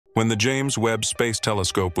When the James Webb Space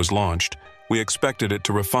Telescope was launched, we expected it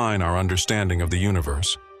to refine our understanding of the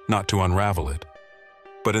universe, not to unravel it.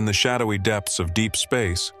 But in the shadowy depths of deep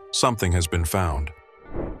space, something has been found.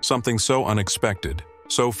 Something so unexpected,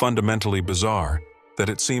 so fundamentally bizarre, that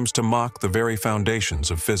it seems to mock the very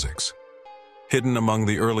foundations of physics. Hidden among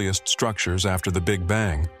the earliest structures after the Big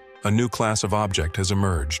Bang, a new class of object has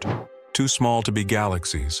emerged. Too small to be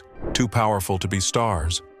galaxies, too powerful to be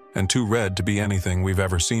stars, and too red to be anything we've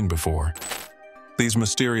ever seen before. These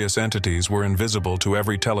mysterious entities were invisible to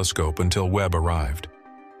every telescope until Webb arrived.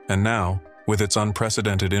 And now, with its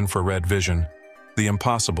unprecedented infrared vision, the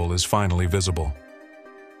impossible is finally visible.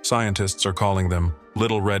 Scientists are calling them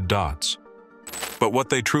little red dots. But what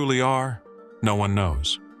they truly are, no one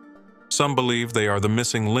knows. Some believe they are the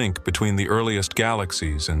missing link between the earliest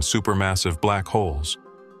galaxies and supermassive black holes.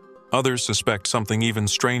 Others suspect something even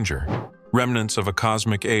stranger, remnants of a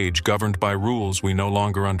cosmic age governed by rules we no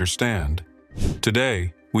longer understand.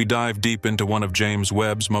 Today, we dive deep into one of James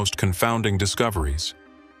Webb's most confounding discoveries,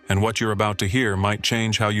 and what you're about to hear might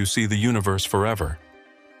change how you see the universe forever.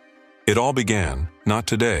 It all began, not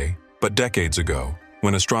today, but decades ago,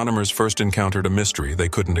 when astronomers first encountered a mystery they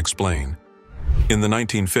couldn't explain. In the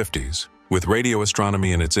 1950s, with radio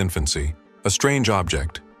astronomy in its infancy, a strange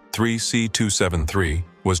object, 3C273,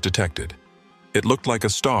 was detected. It looked like a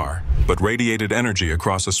star, but radiated energy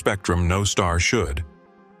across a spectrum no star should.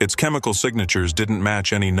 Its chemical signatures didn't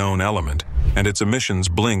match any known element, and its emissions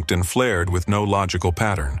blinked and flared with no logical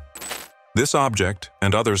pattern. This object,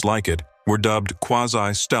 and others like it, were dubbed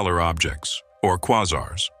quasi-stellar objects, or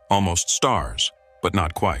quasars, almost stars, but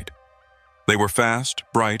not quite. They were fast,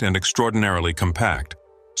 bright, and extraordinarily compact,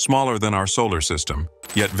 smaller than our solar system,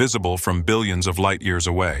 yet visible from billions of light-years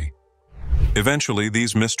away. Eventually,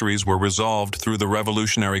 these mysteries were resolved through the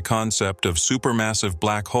revolutionary concept of supermassive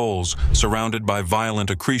black holes surrounded by violent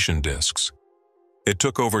accretion disks. It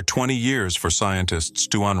took over 20 years for scientists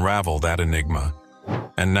to unravel that enigma.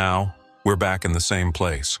 And now, we're back in the same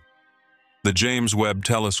place. The James Webb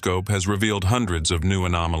Telescope has revealed hundreds of new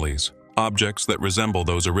anomalies, objects that resemble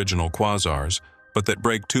those original quasars, but that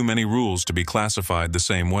break too many rules to be classified the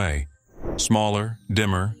same way. Smaller,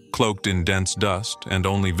 dimmer, cloaked in dense dust, and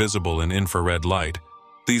only visible in infrared light,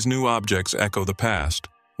 these new objects echo the past,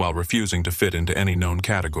 while refusing to fit into any known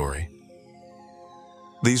category.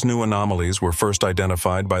 These new anomalies were first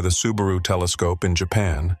identified by the Subaru telescope in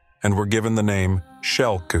Japan, and were given the name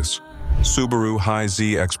SHELKs, Subaru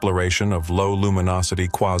High-Z Exploration of Low-Luminosity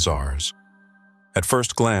Quasars. At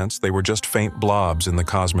first glance, they were just faint blobs in the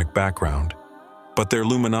cosmic background. But their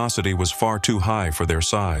luminosity was far too high for their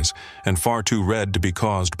size, and far too red to be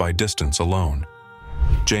caused by distance alone.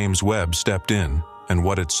 James Webb stepped in, and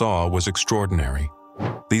what it saw was extraordinary.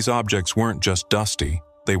 These objects weren't just dusty,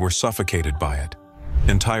 they were suffocated by it.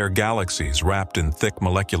 Entire galaxies wrapped in thick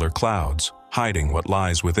molecular clouds, hiding what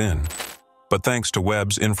lies within. But thanks to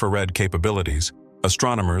Webb's infrared capabilities,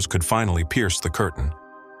 astronomers could finally pierce the curtain.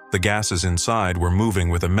 The gases inside were moving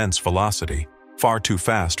with immense velocity, far too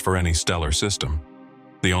fast for any stellar system.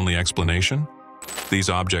 The only explanation? These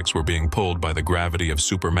objects were being pulled by the gravity of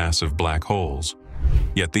supermassive black holes.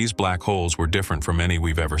 Yet these black holes were different from any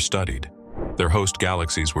we've ever studied. Their host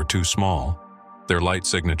galaxies were too small. Their light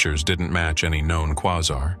signatures didn't match any known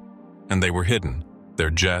quasar. And they were hidden, their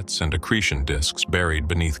jets and accretion disks buried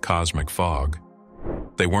beneath cosmic fog.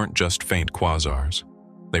 They weren't just faint quasars.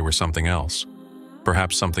 They were something else.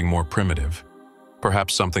 Perhaps something more primitive.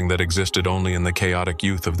 Perhaps something that existed only in the chaotic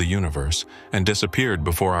youth of the universe and disappeared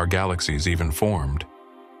before our galaxies even formed.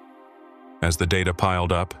 As the data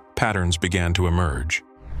piled up, patterns began to emerge.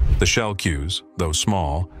 The SHELKs, though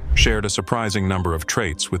small, shared a surprising number of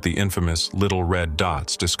traits with the infamous little red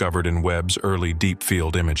dots discovered in Webb's early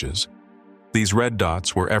deep-field images. These red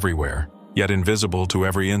dots were everywhere, yet invisible to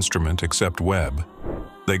every instrument except Webb.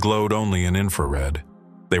 They glowed only in infrared.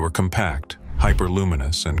 They were compact,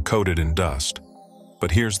 hyperluminous, and coated in dust.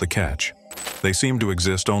 But here's the catch. They seem to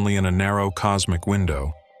exist only in a narrow cosmic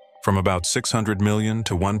window, from about 600 million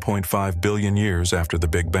to 1.5 billion years after the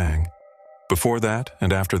Big Bang. Before that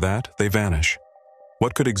and after that, they vanish.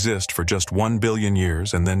 What could exist for just 1 billion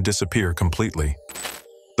years and then disappear completely?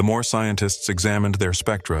 The more scientists examined their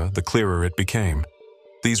spectra, the clearer it became.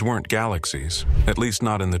 These weren't galaxies, at least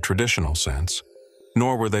not in the traditional sense.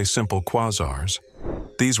 Nor were they simple quasars.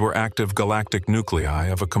 These were active galactic nuclei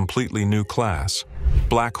of a completely new class,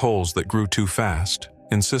 black holes that grew too fast,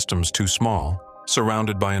 in systems too small,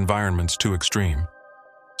 surrounded by environments too extreme.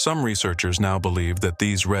 Some researchers now believe that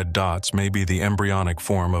these red dots may be the embryonic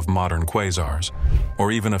form of modern quasars,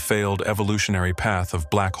 or even a failed evolutionary path of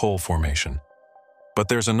black hole formation. But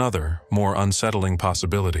there's another, more unsettling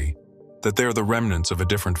possibility, that they're the remnants of a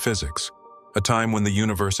different physics, a time when the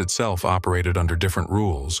universe itself operated under different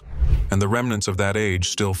rules, and the remnants of that age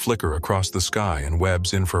still flicker across the sky in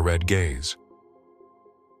Webb's infrared gaze.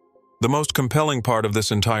 The most compelling part of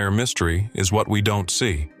this entire mystery is what we don't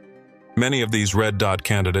see. Many of these red dot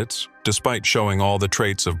candidates, despite showing all the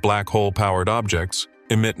traits of black hole-powered objects,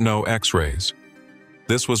 emit no X-rays.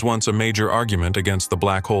 This was once a major argument against the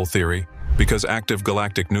black hole theory because active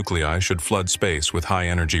galactic nuclei should flood space with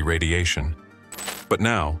high-energy radiation. But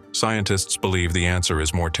now, scientists believe the answer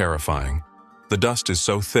is more terrifying. The dust is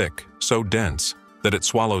so thick, so dense, that it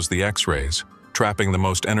swallows the X-rays, trapping the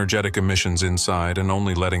most energetic emissions inside and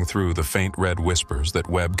only letting through the faint red whispers that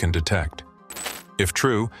Webb can detect. If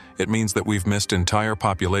true, it means that we've missed entire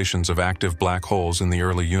populations of active black holes in the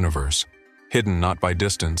early universe, hidden not by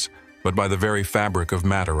distance, but by the very fabric of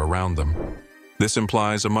matter around them. This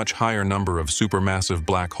implies a much higher number of supermassive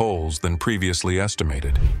black holes than previously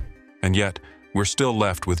estimated. And yet, we're still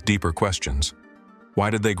left with deeper questions. Why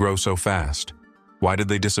did they grow so fast? Why did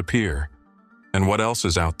they disappear? And what else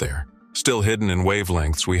is out there, still hidden in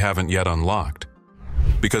wavelengths we haven't yet unlocked?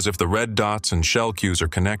 Because if the red dots and shell cues are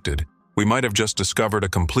connected, we might have just discovered a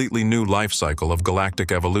completely new life cycle of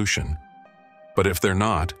galactic evolution. But if they're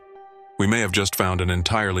not, we may have just found an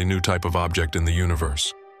entirely new type of object in the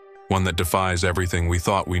universe, one that defies everything we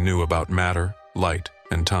thought we knew about matter, light,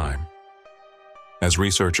 and time. As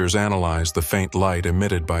researchers analyzed the faint light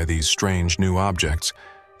emitted by these strange new objects,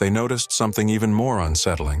 they noticed something even more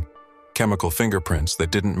unsettling: chemical fingerprints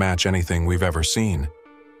that didn't match anything we've ever seen.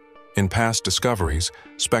 In past discoveries,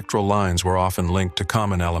 spectral lines were often linked to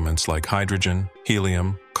common elements like hydrogen,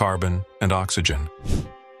 helium, carbon, and oxygen.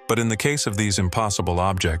 But in the case of these impossible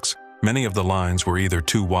objects, many of the lines were either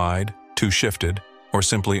too wide, too shifted, or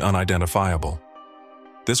simply unidentifiable.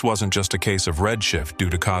 This wasn't just a case of redshift due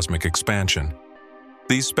to cosmic expansion.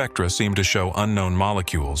 These spectra seem to show unknown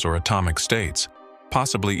molecules or atomic states,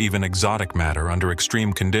 possibly even exotic matter under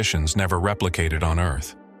extreme conditions never replicated on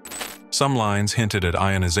Earth. Some lines hinted at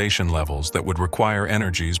ionization levels that would require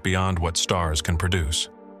energies beyond what stars can produce.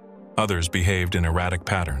 Others behaved in erratic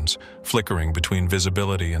patterns, flickering between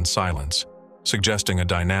visibility and silence, suggesting a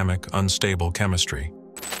dynamic, unstable chemistry.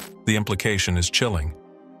 The implication is chilling.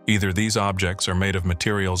 Either these objects are made of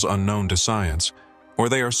materials unknown to science, or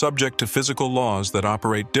they are subject to physical laws that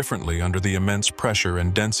operate differently under the immense pressure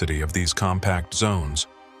and density of these compact zones.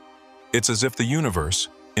 It's as if the universe,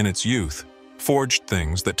 in its youth, forged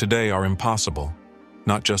things that today are impossible,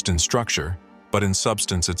 not just in structure, but in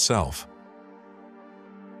substance itself.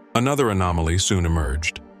 Another anomaly soon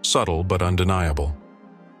emerged, subtle but undeniable.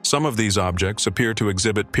 Some of these objects appear to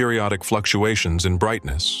exhibit periodic fluctuations in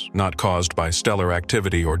brightness, not caused by stellar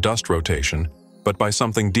activity or dust rotation, but by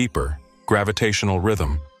something deeper: gravitational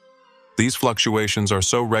rhythm. These fluctuations are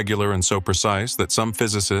so regular and so precise that some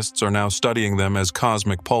physicists are now studying them as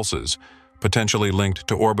cosmic pulses, potentially linked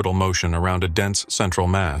to orbital motion around a dense central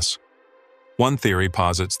mass. One theory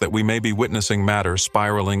posits that we may be witnessing matter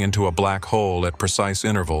spiraling into a black hole at precise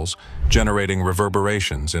intervals, generating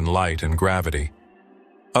reverberations in light and gravity.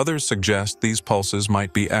 Others suggest these pulses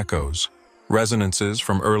might be echoes, resonances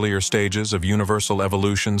from earlier stages of universal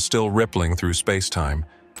evolution still rippling through space-time,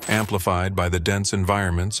 amplified by the dense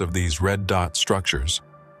environments of these red dot structures.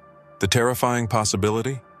 The terrifying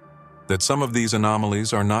possibility? That some of these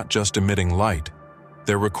anomalies are not just emitting light,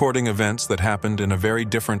 they're recording events that happened in a very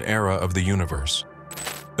different era of the universe.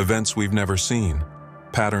 Events we've never seen,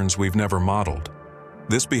 patterns we've never modeled.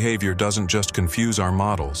 This behavior doesn't just confuse our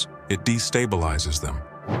models, it destabilizes them.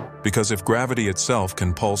 Because if gravity itself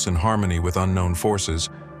can pulse in harmony with unknown forces,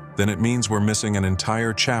 then it means we're missing an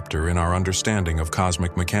entire chapter in our understanding of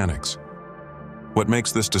cosmic mechanics. What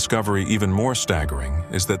makes this discovery even more staggering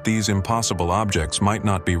is that these impossible objects might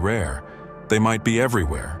not be rare. They might be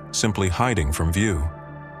everywhere, simply hiding from view.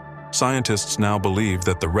 Scientists now believe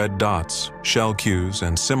that the red dots, shell cues,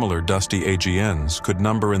 and similar dusty AGNs could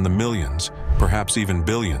number in the millions, perhaps even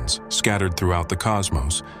billions, scattered throughout the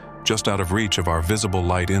cosmos, just out of reach of our visible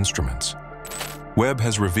light instruments. Webb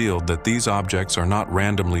has revealed that these objects are not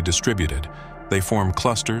randomly distributed. They form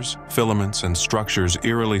clusters, filaments, and structures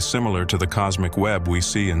eerily similar to the cosmic web we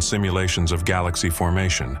see in simulations of galaxy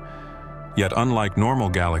formation. Yet unlike normal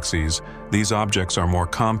galaxies, these objects are more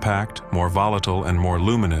compact, more volatile, and more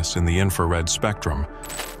luminous in the infrared spectrum.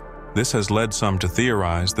 This has led some to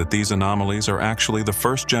theorize that these anomalies are actually the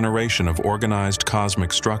first generation of organized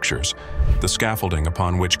cosmic structures, the scaffolding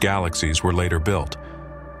upon which galaxies were later built.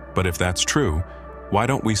 But if that's true, why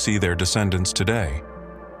don't we see their descendants today?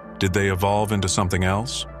 Did they evolve into something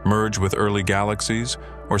else, merge with early galaxies,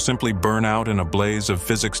 or simply burn out in a blaze of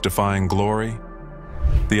physics-defying glory?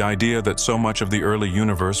 The idea that so much of the early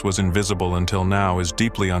universe was invisible until now is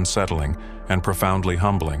deeply unsettling and profoundly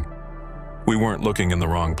humbling. We weren't looking in the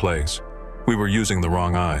wrong place. We were using the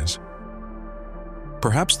wrong eyes.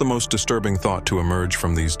 Perhaps the most disturbing thought to emerge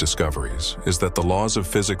from these discoveries is that the laws of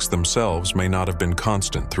physics themselves may not have been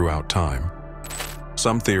constant throughout time.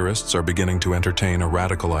 Some theorists are beginning to entertain a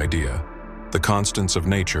radical idea: the constants of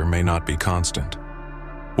nature may not be constant.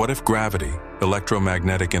 What if gravity,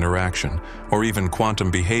 electromagnetic interaction, or even quantum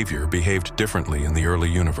behavior behaved differently in the early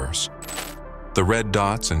universe? The red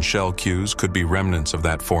dots and shell cues could be remnants of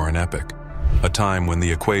that foreign epoch, a time when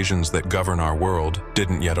the equations that govern our world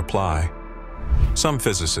didn't yet apply. Some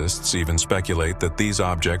physicists even speculate that these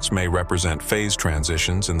objects may represent phase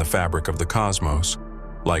transitions in the fabric of the cosmos,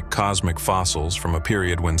 like cosmic fossils from a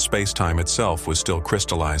period when space-time itself was still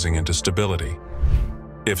crystallizing into stability.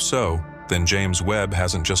 If so, then James Webb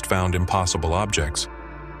hasn't just found impossible objects.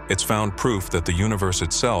 It's found proof that the universe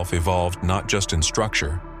itself evolved not just in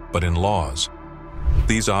structure, but in laws.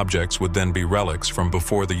 These objects would then be relics from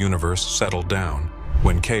before the universe settled down,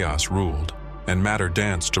 when chaos ruled, and matter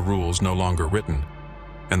danced to rules no longer written.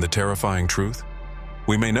 And the terrifying truth?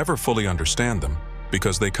 We may never fully understand them,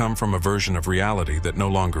 because they come from a version of reality that no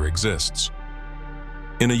longer exists.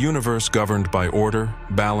 In a universe governed by order,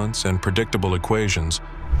 balance, and predictable equations,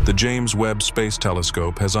 the James Webb Space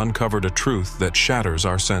Telescope has uncovered a truth that shatters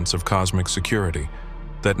our sense of cosmic security,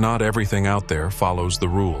 that not everything out there follows the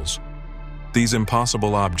rules. These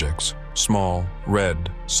impossible objects, small,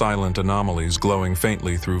 red, silent anomalies glowing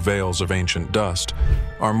faintly through veils of ancient dust,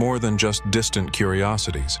 are more than just distant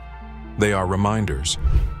curiosities. They are reminders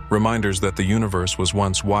that the universe was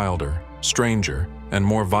once wilder, stranger, and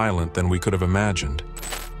more violent than we could have imagined.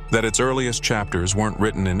 That its earliest chapters weren't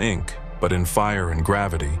written in ink, but in fire and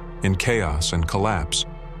gravity, in chaos and collapse.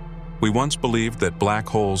 We once believed that black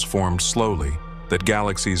holes formed slowly, that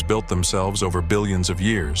galaxies built themselves over billions of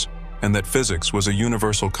years, and that physics was a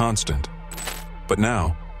universal constant. But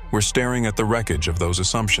now, we're staring at the wreckage of those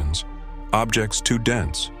assumptions. Objects too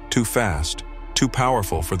dense, too fast, too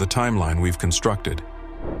powerful for the timeline we've constructed.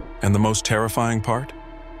 And the most terrifying part?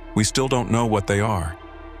 We still don't know what they are.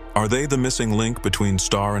 Are they the missing link between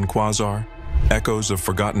star and quasar, echoes of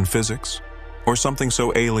forgotten physics, or something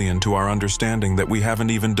so alien to our understanding that we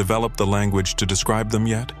haven't even developed the language to describe them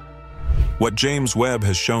yet? What James Webb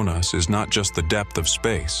has shown us is not just the depth of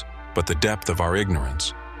space, but the depth of our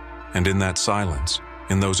ignorance. And in that silence,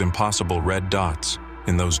 in those impossible red dots,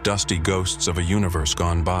 in those dusty ghosts of a universe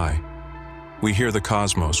gone by, we hear the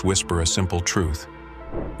cosmos whisper a simple truth: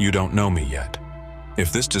 you don't know me yet.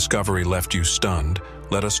 If this discovery left you stunned,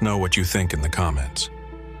 let us know what you think in the comments.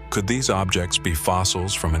 Could these objects be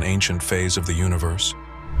fossils from an ancient phase of the universe?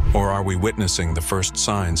 Or are we witnessing the first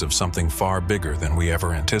signs of something far bigger than we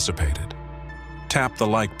ever anticipated? Tap the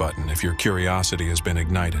like button if your curiosity has been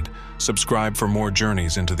ignited, subscribe for more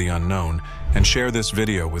journeys into the unknown, and share this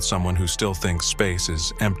video with someone who still thinks space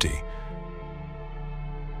is empty